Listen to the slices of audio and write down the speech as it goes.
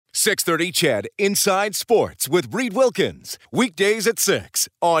630 CHED Inside Sports with Reed Wilkins. Weekdays at 6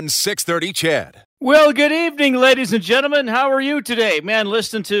 on 630 CHED. Well, good evening, ladies and gentlemen. How are you today? Man,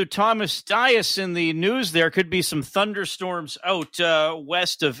 listen to Thomas Dias in the news. There could be some thunderstorms out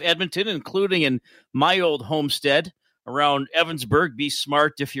west of Edmonton, including in my old homestead around Evansburg. Be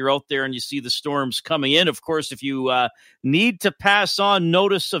smart if you're out there and you see the storms coming in. Of course, if you need to pass on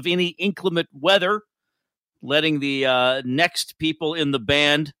notice of any inclement weather, letting the next people in the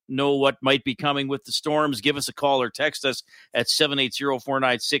band know what might be coming with the storms, give us a call or text us at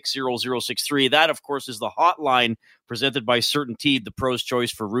 780-496-0063. That, of course, is the hotline presented by CertainTeed, the pro's choice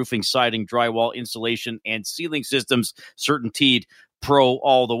for roofing, siding, drywall, insulation, and ceiling systems. CertainTeed, pro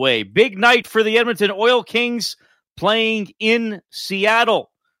all the way. Big night for the Edmonton Oil Kings playing in Seattle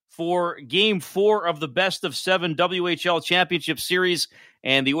for Game 4 of the Best of 7 WHL Championship Series.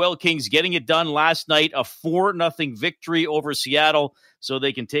 And the Oil Kings getting it done last night, a 4-0 victory over Seattle, so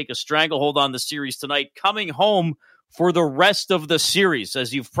they can take a stranglehold on the series tonight, coming home for the rest of the series.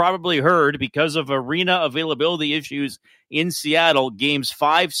 As you've probably heard, because of arena availability issues in Seattle, games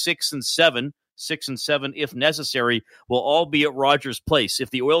 5, 6, and 7, 6 and 7 if necessary, will all be at Rogers Place. If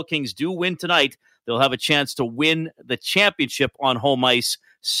the Oil Kings do win tonight, they'll have a chance to win the championship on home ice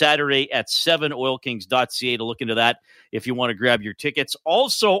Saturday at 7, oilkings.ca to look into that if you want to grab your tickets.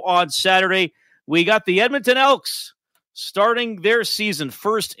 Also on Saturday, we got the Edmonton Elks starting their season,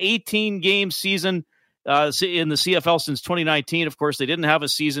 first 18-game season in the CFL since 2019. Of course, they didn't have a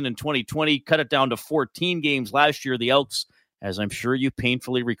season in 2020, cut it down to 14 games last year. The Elks, as I'm sure you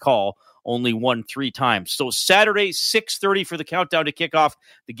painfully recall, only won 3 times. So Saturday, 6:30 for the countdown to kickoff.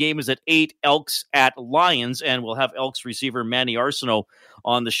 The game is at 8, Elks at Lions, and we'll have Elks receiver Manny Arsenault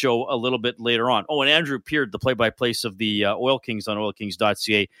on the show a little bit later on. Oh, and Andrew Peard, the play-by-play of the Oil Kings on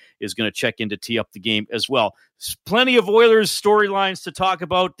oilkings.ca, is going to check in to tee up the game as well. Plenty of Oilers storylines to talk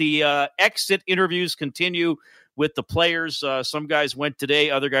about. The exit interviews continue with the players. Some guys went today.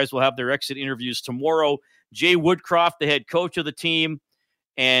 Other guys will have their exit interviews tomorrow. Jay Woodcroft, the head coach of the team,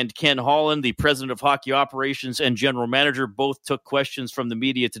 and Ken Holland, the president of hockey operations and general manager, both took questions from the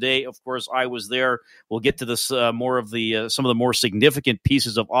media today. Of course, I was there. We'll get to this more of the some of the more significant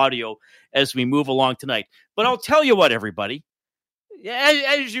pieces of audio as we move along tonight. But I'll tell you what, everybody.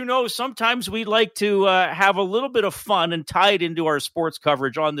 As you know, sometimes we like to have a little bit of fun and tie it into our sports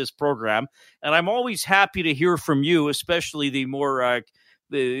coverage on this program. And I'm always happy to hear from you, especially the more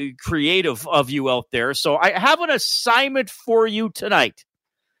the creative of you out there. So I have an assignment for you tonight.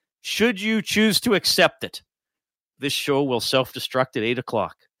 Should you choose to accept it, this show will self-destruct at 8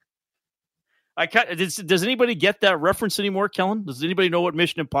 o'clock. Does anybody get that reference anymore, Kellen? Does anybody know what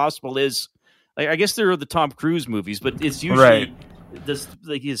Mission Impossible is? I guess there are the Tom Cruise movies, but it's usually right. His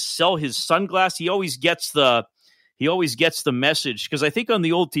sunglass. He always gets the message, because I think on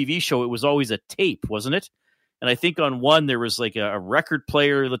the old TV show it was always a tape, wasn't it? And I think on one, there was like a record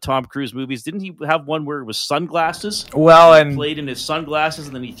player of the Tom Cruise movies. Didn't he have one where it was sunglasses? Well, and he played in his sunglasses,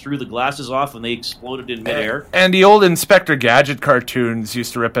 and then he threw the glasses off, and they exploded in midair. And the old Inspector Gadget cartoons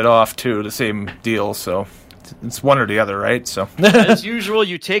used to rip it off, too, the same deal. So it's one or the other, right? So as usual,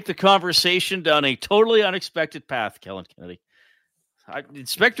 you take the conversation down a totally unexpected path, Kellen Kennedy.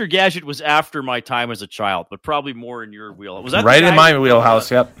 Inspector Gadget was after my time as a child, but probably more in your wheelhouse. Was that right in my wheelhouse?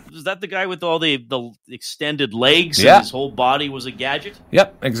 Yep. Was that the guy with all the extended legs? Yeah. And his whole body was a gadget.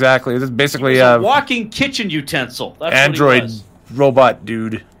 Yep, exactly. This is basically a walking kitchen utensil. That's Android robot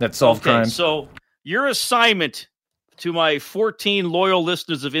dude that solved crime. So your assignment to my 14 loyal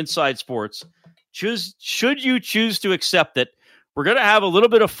listeners of Inside Sports: should you choose to accept it, we're going to have a little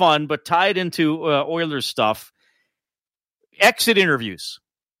bit of fun, but tied into Oilers stuff. Exit interviews.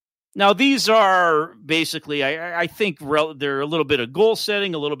 Now, these are basically, I think they're a little bit of goal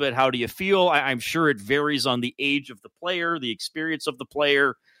setting, a little bit how do you feel. I'm sure it varies on the age of the player, the experience of the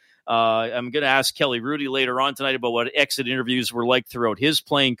player. I'm going to ask Kelly Rudy later on tonight about what exit interviews were like throughout his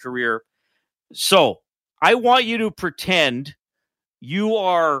playing career. So I want you to pretend you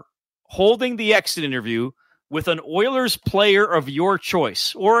are holding the exit interview with an Oilers player of your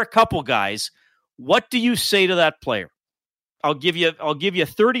choice, or a couple guys. What do you say to that player? I'll give you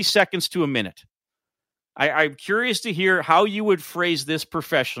 30 seconds to a minute. I'm curious to hear how you would phrase this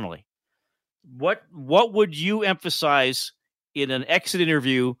professionally. What would you emphasize in an exit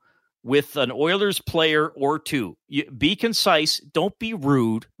interview with an Oilers player or two? Be concise. Don't be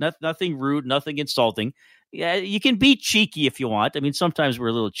rude. Nothing rude. Nothing insulting. Yeah, you can be cheeky if you want. I mean, sometimes we're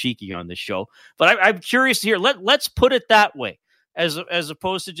a little cheeky on this show, but I'm curious to hear. Let's put it that way, as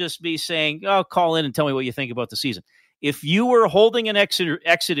opposed to just me saying, "Oh, call in and tell me what you think about the season." If you were holding an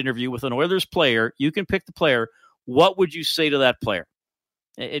exit interview with an Oilers player, you can pick the player. What would you say to that player?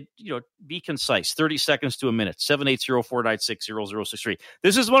 Be concise. 30 seconds to a minute. 780-496-0063.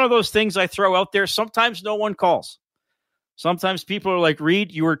 This is one of those things I throw out there. Sometimes no one calls. Sometimes people are like,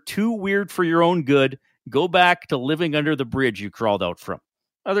 Reed, you are too weird for your own good. Go back to living under the bridge you crawled out from.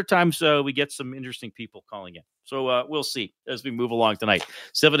 Other times we get some interesting people calling in. So we'll see as we move along tonight.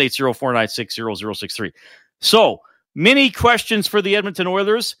 780-496-0063. So many questions for the Edmonton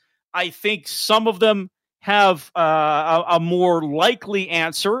Oilers. I think some of them have a more likely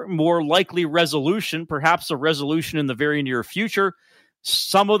answer, more likely resolution, perhaps a resolution in the very near future.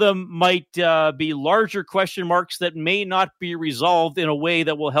 Some of them might be larger question marks that may not be resolved in a way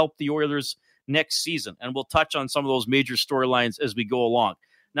that will help the Oilers next season. And we'll touch on some of those major storylines as we go along.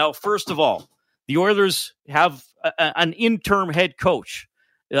 Now, first of all, the Oilers have an interim head coach,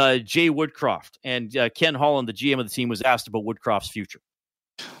 Jay Woodcroft, and Ken Holland, the GM of the team, was asked about Woodcroft's future.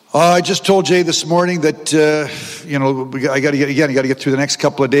 I just told Jay this morning that, I got to get through the next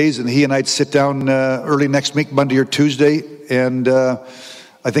couple of days, and he and I'd sit down early next week, Monday or Tuesday, and I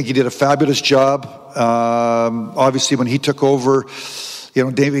think he did a fabulous job. Obviously, when he took over,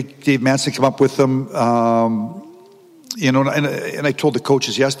 Dave Manson came up with them, and I told the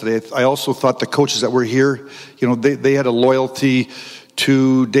coaches yesterday, I also thought the coaches that were here, they had a loyalty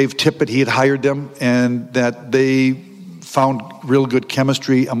to Dave Tippett. He had hired them, and that they found real good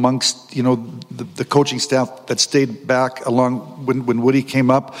chemistry amongst, the coaching staff that stayed back along when Woody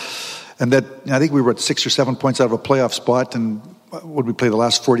came up. And that, I think we were at 6 or 7 points out of a playoff spot. And would we play the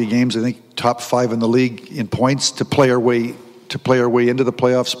last 40 games? I think top 5 in the league in points to play our way into the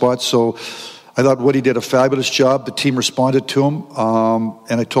playoff spot. So I thought Woody did a fabulous job. The team responded to him.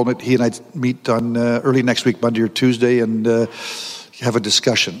 And I told him that he and I meet on early next week, Monday or Tuesday, and have a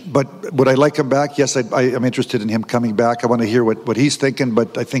discussion. But would I like him back? Yes, I'm interested in him coming back. I want to hear what he's thinking,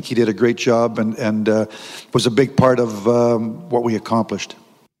 but I think he did a great job and was a big part of what we accomplished.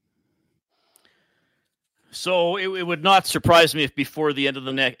 So it would not surprise me if before the end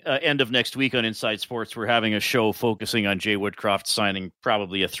of next week on Inside Sports, we're having a show focusing on Jay Woodcroft signing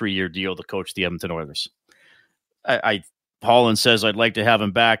probably a 3-year deal to coach the Edmonton Oilers. Holland says I'd like to have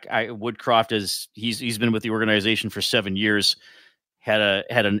him back. Woodcroft he's been with the organization for 7 years. Had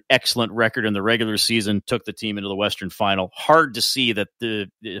an excellent record in the regular season, took the team into the Western Final. Hard to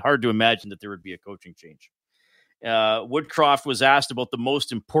imagine that there would be a coaching change. Woodcroft was asked about the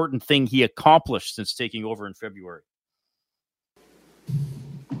most important thing he accomplished since taking over in February.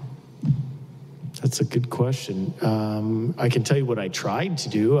 That's a good question. I can tell you what I tried to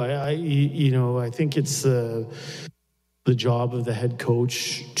do. I think it's the job of the head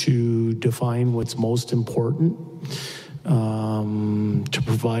coach to define what's most important. To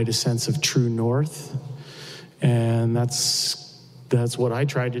provide a sense of true north, and that's what I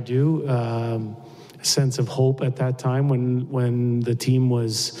tried to do. A sense of hope at that time when the team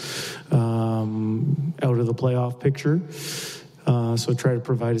was out of the playoff picture. So try to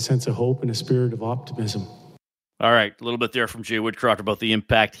provide a sense of hope and a spirit of optimism. All right, a little bit there from Jay Woodcroft about the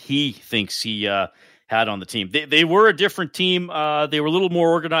impact he thinks he had on the team. They were a different team. They were a little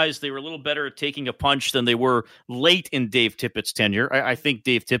more organized. They were a little better at taking a punch than they were late in Dave Tippett's tenure. I think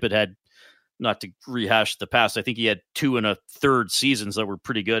Dave Tippett had, not to rehash the past, I think he had 2 1/3 seasons that were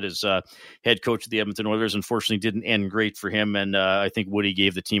pretty good as head coach of the Edmonton Oilers. Unfortunately, didn't end great for him, and I think Woody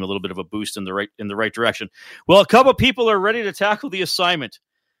gave the team a little bit of a boost in the right direction. Well, a couple of people are ready to tackle the assignment.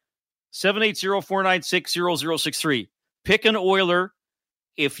 780-496-0063. Pick an Oiler.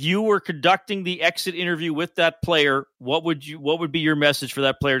 If you were conducting the exit interview with that player, what would be your message for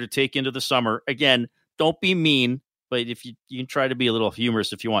that player to take into the summer? Again, don't be mean, but if you can try to be a little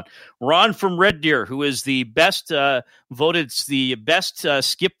humorous if you want. Ron from Red Deer, who is the best voted the best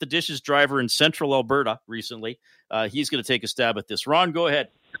skip the dishes driver in Central Alberta recently, he's going to take a stab at this. Ron, go ahead.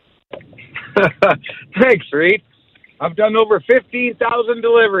 Thanks, Reed. I've done over 15,000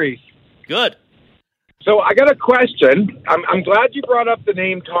 deliveries. Good. So I got a question. I'm glad you brought up the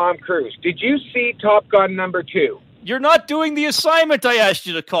name Tom Cruise. Did you see Top Gun #2? You're not doing the assignment I asked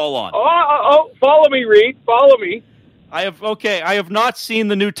you to call on. Oh, follow me, Reed. Follow me. I have not seen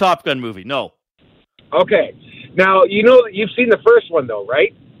the new Top Gun movie. No. Okay. Now, you've seen the first one, though,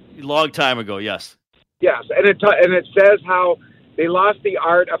 right? A long time ago, yes. Yes, and it says how they lost the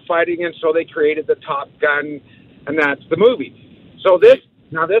art of fighting, and so they created the Top Gun, and that's the movie. So this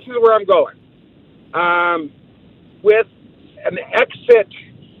is where I'm going. With an exit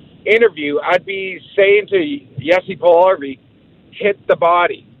interview, I'd be saying to Jesse Puljujärvi, hit the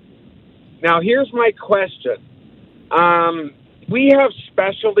body. Now, here's my question. We have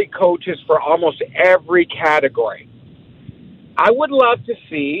specialty coaches for almost every category. I would love to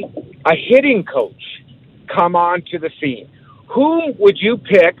see a hitting coach come onto the scene whom would you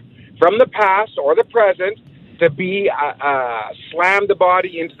pick from the past or the present to be slam the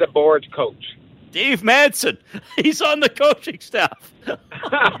body into the boards coach? Dave Manson. He's on the coaching staff. Or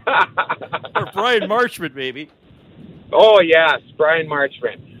Brian Marchment, maybe. Oh, yes, Brian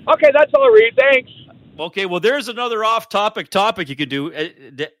Marchment. Okay, that's all, Reed. Thanks. Okay, well, there's another off-topic you could do.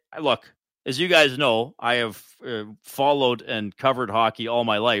 Look, as you guys know, I have followed and covered hockey all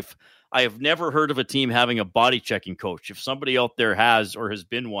my life. I have never heard of a team having a body-checking coach. If somebody out there has or has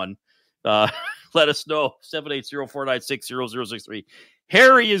been one, let us know. 780-496-0063.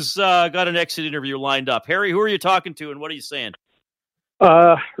 Harry has got an exit interview lined up. Harry, who are you talking to, and what are you saying?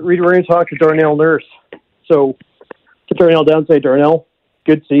 Reed, we're going to talk to Darnell Nurse. So, to Darnell downside, Darnell,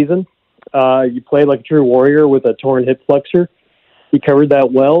 good season. You played like a true warrior with a torn hip flexor. You covered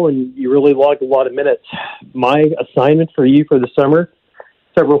that well, and you really logged a lot of minutes. My assignment for you for the summer,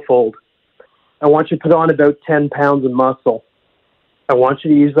 several-fold. I want you to put on about 10 pounds of muscle. I want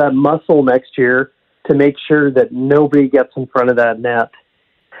you to use that muscle next year to make sure that nobody gets in front of that net.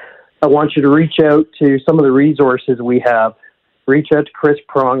 I want you to reach out to some of the resources we have. Reach out to Chris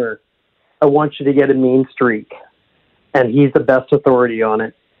Pronger. I want you to get a mean streak, and he's the best authority on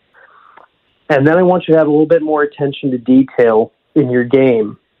it. And then I want you to have a little bit more attention to detail in your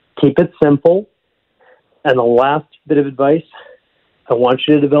game. Keep it simple. And the last bit of advice, I want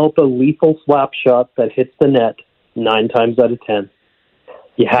you to develop a lethal slap shot that hits the net 9 times out of 10.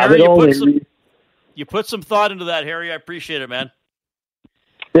 You have Harry, it all in. You put some thought into that, Harry. I appreciate it, man.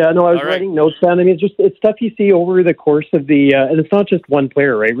 Yeah, no, I was writing notes down. I mean, it's stuff you see over the course of the, and it's not just one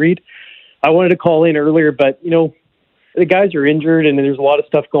player, right, Reed? I wanted to call in earlier, but, the guys are injured and there's a lot of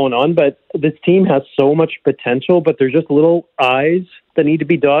stuff going on, but this team has so much potential, but there's just little I's that need to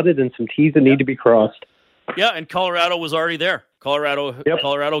be dotted and some T's that need to be crossed. Yeah, and Colorado was already there.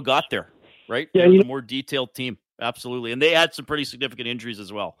 Colorado got there, right? Yeah, a more detailed team. Absolutely. And they had some pretty significant injuries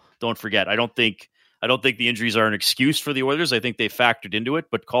as well. Don't forget. I don't think the injuries are an excuse for the Oilers. I think they factored into it,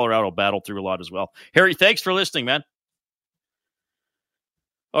 but Colorado battled through a lot as well. Harry, thanks for listening, man.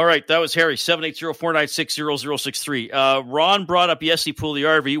 All right, that was Harry, 780-496-0063. Ron brought up Jesse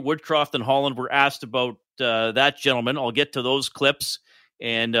Puljujärvi. Woodcroft and Holland were asked about that gentleman. I'll get to those clips.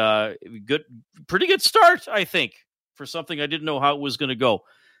 And pretty good start, I think, for something I didn't know how it was going to go.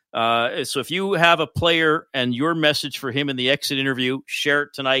 So if you have a player and your message for him in the exit interview, share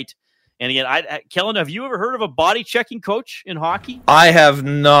it tonight. And again, Kellen, have you ever heard of a body-checking coach in hockey? I have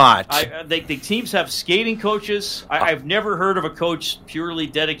not. The teams have skating coaches. I've never heard of a coach purely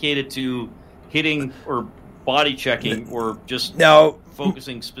dedicated to hitting or body-checking or just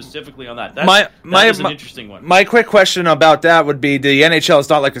focusing specifically on that. That is an interesting one. My quick question about that would be, the NHL is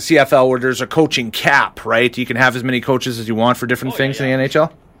not like the CFL where there's a coaching cap, right? You can have as many coaches as you want for different things in the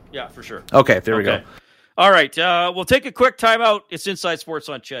NHL? Yeah, for sure. Okay, there we go. All right, we'll take a quick timeout. It's Inside Sports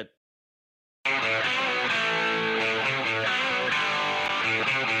on Ched.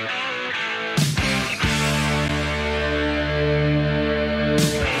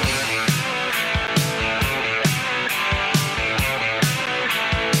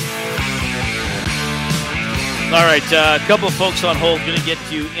 All right, a couple of folks on hold. Going to get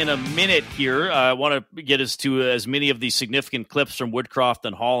to you in a minute here. I want to get us to as many of these significant clips from Woodcroft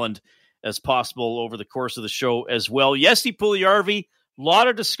and Holland as possible over the course of the show as well. Jesse Puljujärvi, a lot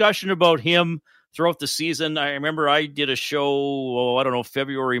of discussion about him throughout the season. I remember I did a show,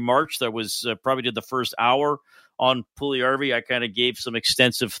 February, March, that was probably did the first hour on Puljujärvi. I kind of gave some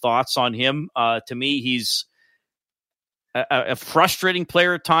extensive thoughts on him. To me, he's a frustrating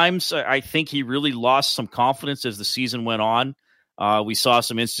player at times. I think he really lost some confidence as the season went on. We saw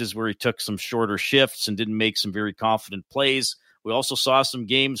some instances where he took some shorter shifts and didn't make some very confident plays. We also saw some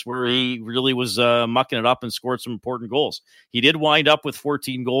games where he really was mucking it up and scored some important goals. He did wind up with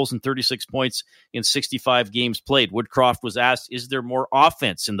 14 goals and 36 points in 65 games played. Woodcroft was asked, is there more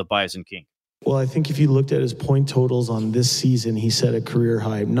offense in the Bison King? Well, I think if you looked at his point totals on this season, he set a career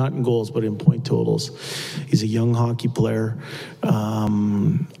high, not in goals, but in point totals. He's a young hockey player.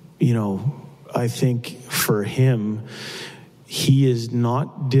 I think for him, he is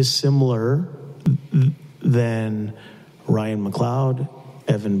not dissimilar than Ryan McLeod,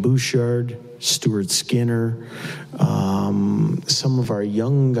 Evan Bouchard, Stuart Skinner, some of our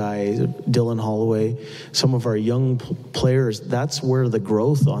young guys, Dylan Holloway, some of our young players. That's where the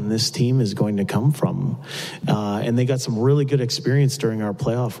growth on this team is going to come from. And they got some really good experience during our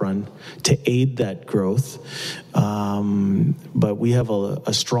playoff run to aid that growth. But we have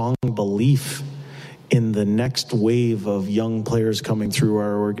a strong belief in the next wave of young players coming through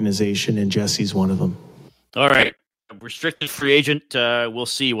our organization, and Jesse's one of them. All right. Restricted free agent. We'll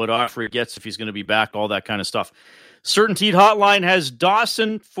see what offer he gets, if he's going to be back, all that kind of stuff. Certainty Hotline has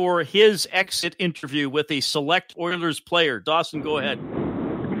Dawson for his exit interview with a select Oilers player. Dawson, go ahead.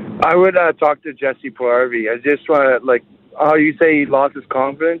 I would talk to Jesse Puarvi. I just want to, like, how you say he lost his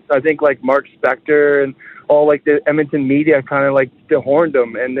confidence. I think, like, Mark Spector and all, like, the Edmonton media kind of, like, dehorned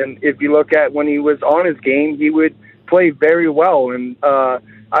him. And then if you look at when he was on his game, he would play very well. And, I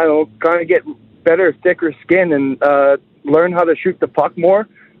don't know, kind of get better, thicker skin and learn how to shoot the puck more.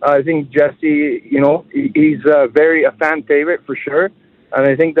 I think Jesse, he's a fan favorite for sure. And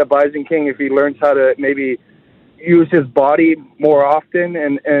I think that Bison King, if he learns how to maybe use his body more often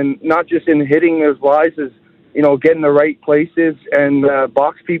and not just in hitting his lies, is, get in the right places and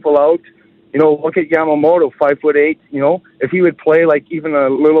box people out. Look at Yamamoto, 5'8". If he would play like even a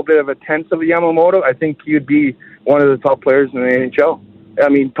little bit of a tenth of Yamamoto, I think he'd be one of the top players in the NHL. I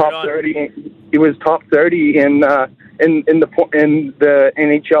mean, top 30. He was top 30 in the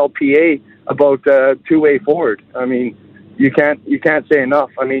NHLPA about two-way forward. I mean, you can't say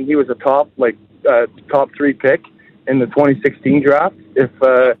enough. I mean, he was a top 3 pick in the 2016 draft. If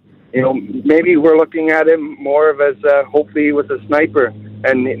maybe we're looking at him more of as hopefully he was a sniper,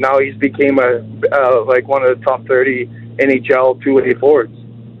 and now he's became one of the top 30 NHL two-way forwards.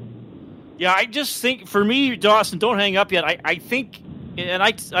 Yeah, I just think for me, Dawson, don't hang up yet. I think. And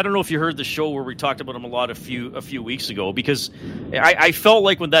I don't know if you heard the show where we talked about him a lot a few weeks ago, because I felt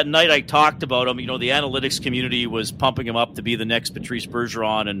like when that night I talked about him, the analytics community was pumping him up to be the next Patrice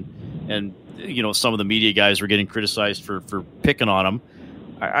Bergeron, and some of the media guys were getting criticized for picking on him.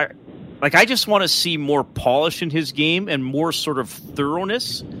 I just want to see more polish in his game and more sort of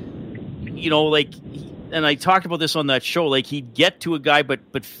thoroughness. And I talked about this on that show. Like, he'd get to a guy,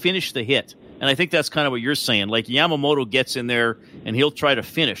 but finish the hit. And I think that's kind of what you're saying. Like, Yamamoto gets in there and he'll try to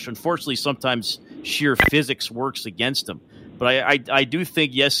finish. Unfortunately, sometimes sheer physics works against him. But I do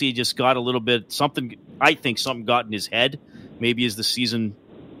think Jesse just got a little bit something. I think something got in his head, maybe as the season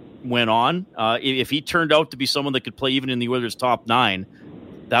went on. If he turned out to be someone that could play even in the Oilers' top 9,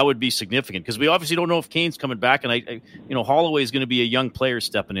 that would be significant, because we obviously don't know if Kane's coming back, and Holloway is going to be a young player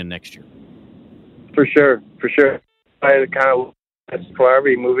stepping in next year. For sure. I had kind of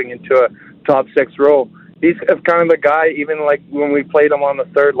Puarvi moving into a top 6 role. He's kind of the guy, even like when we played him on the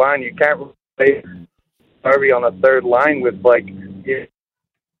third line, you can't really play Puarvi on the third line with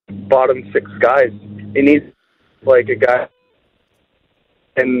bottom 6 guys. He needs like a guy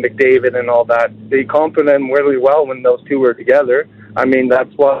and McDavid and all that. They complement him really well when those two were together. I mean,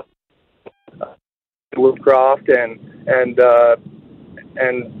 that's what Woodcroft and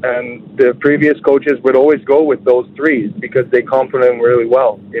the previous coaches would always go with those threes because they complement him really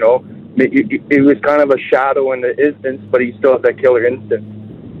well. It was kind of a shadow in the instance, but he still has that killer instinct.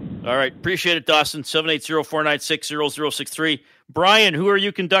 All right. Appreciate it, Dawson. 780-496-0063. Brian, who are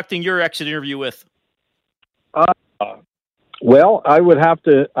you conducting your exit interview with? Well, I would have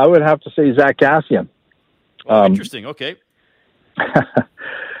to say Zach Kassian. Interesting. Okay.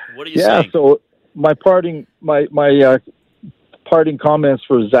 What are you saying? Yeah, so my parting comments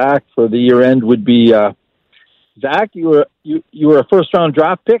for Zach for the year end would be, Zach, you were a first round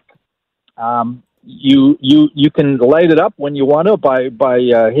draft pick. You can light it up when you want to by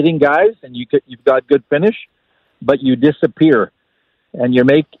hitting guys, and you've got good finish, but you disappear, and you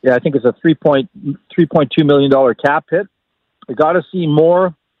make, I think it's a $3.2 million cap hit. I got to see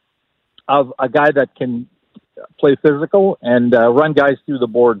more of a guy that can play physical and run guys through the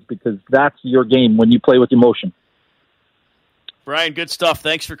boards, because that's your game when you play with emotion. Brian, good stuff.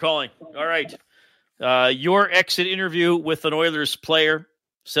 Thanks for calling. All right. Your exit interview with an Oilers player,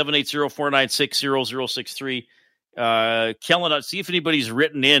 780-496-0063. Kellen, see if anybody's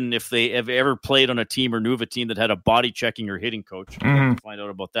written in if they have ever played on a team or knew of a team that had a body checking or hitting coach. Find out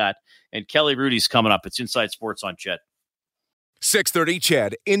about that. And Kelly Rudy's coming up. It's Inside Sports on Chet. 630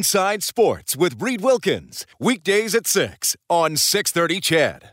 Ched Inside Sports with Reed Wilkins. Weekdays at 6 on 630 Ched.